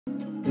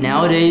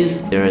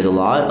Nowadays, there is a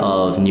lot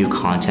of new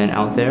content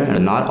out there,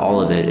 and not all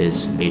of it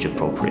is age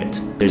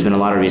appropriate. There's been a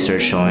lot of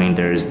research showing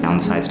there's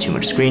downsides to too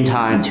much screen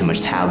time, too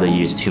much tablet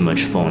use, too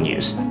much phone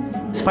use.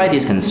 Despite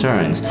these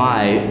concerns,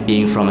 I,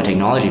 being from a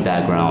technology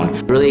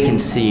background, really can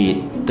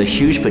see the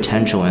huge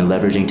potential in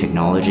leveraging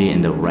technology in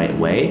the right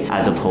way,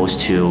 as opposed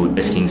to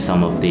risking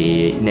some of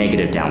the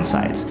negative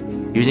downsides.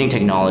 Using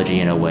technology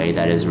in a way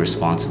that is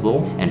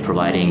responsible and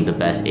providing the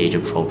best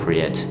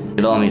age-appropriate,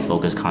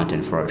 development-focused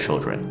content for our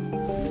children.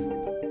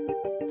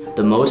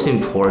 The most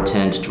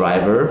important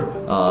driver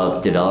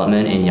of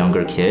development in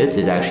younger kids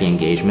is actually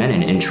engagement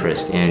and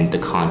interest in the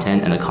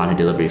content and the content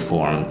delivery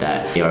form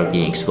that they are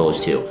being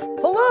exposed to.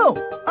 Hello,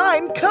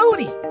 I'm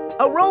Codi,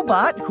 a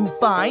robot who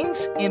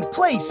finds and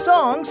plays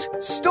songs,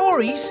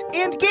 stories,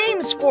 and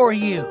games for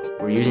you.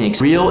 We're using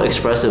real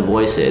expressive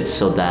voices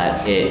so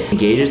that it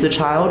engages the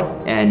child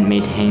and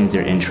maintains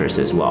their interest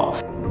as well.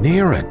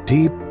 Near a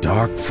deep,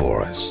 dark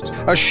forest,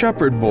 a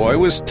shepherd boy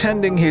was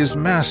tending his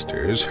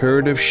master's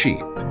herd of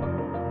sheep.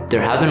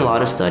 There have been a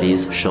lot of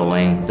studies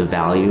showing the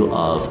value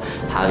of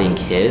having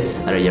kids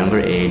at a younger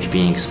age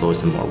being exposed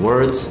to more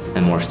words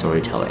and more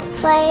storytelling.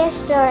 Play a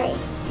story.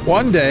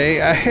 One day,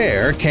 a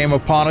hare came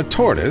upon a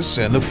tortoise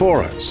in the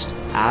forest.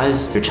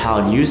 As your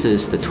child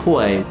uses the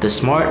toy, the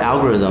smart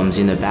algorithms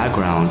in the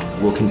background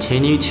will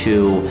continue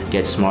to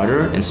get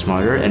smarter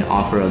and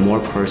offer a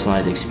more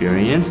personalized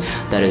experience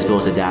that is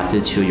both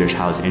adapted to your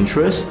child's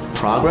interests,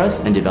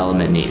 progress, and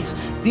development needs.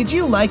 Did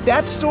you like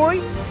that story?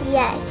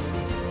 Yes.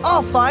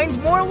 I'll find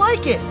more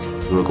like it.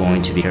 We're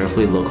going to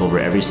carefully look over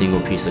every single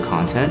piece of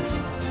content,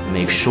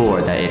 make sure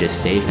that it is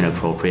safe and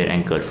appropriate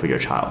and good for your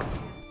child.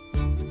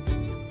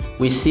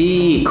 We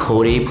see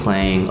Codi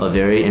playing a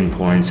very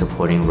important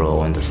supporting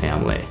role in the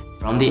family.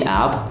 From the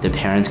app, the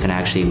parents can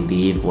actually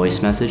leave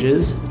voice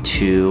messages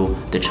to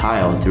the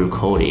child through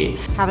Codi.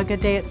 Have a good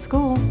day at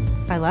school.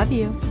 I love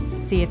you.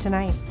 See you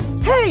tonight.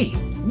 Hey,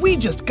 we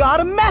just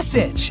got a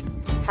message.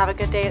 Have a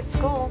good day at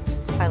school.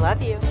 I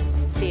love you.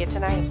 See you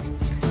tonight.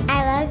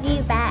 I love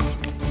you back.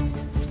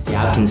 The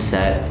app can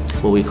set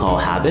what we call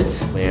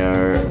habits,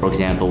 where, for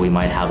example, we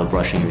might have a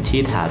brushing your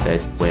teeth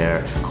habit,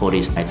 where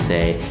Codi might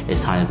say,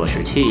 it's time to brush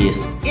your teeth.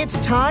 It's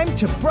time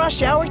to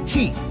brush our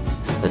teeth.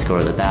 Let's go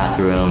to the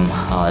bathroom,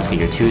 let's get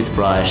your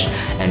toothbrush,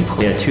 and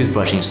play a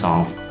toothbrushing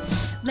song.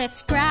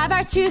 Let's grab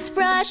our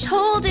toothbrush,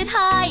 hold it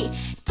high,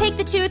 take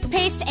the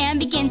toothpaste and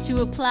begin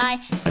to apply.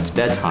 When it's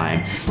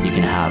bedtime, you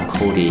can have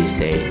Codi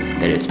say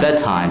that it's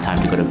bedtime,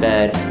 time to go to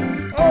bed.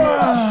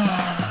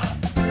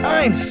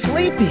 I'm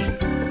sleepy.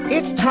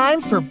 It's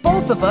time for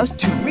both of us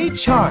to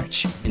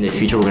recharge. In the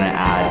future, we're going to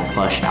add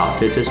plush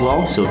outfits as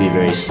well, so it'll be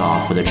very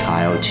soft for the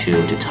child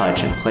to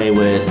touch and play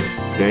with,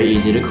 very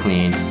easy to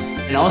clean.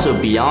 And also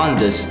beyond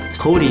this,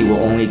 Codi will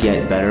only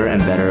get better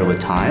and better with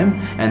time,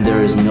 and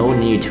there is no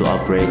need to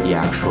upgrade the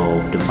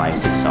actual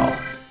device itself.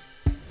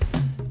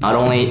 Not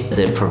only does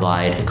it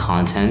provide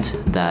content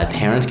that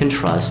parents can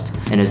trust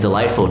and is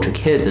delightful to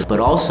kids, but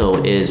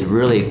also is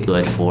really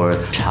good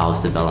for child's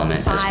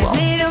development as well.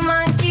 5 little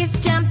monkeys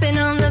jumping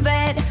on the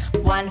bed.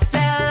 One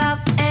fell off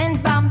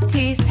and bumped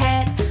his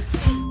head.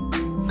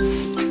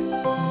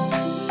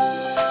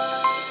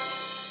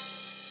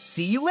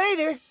 See you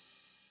later.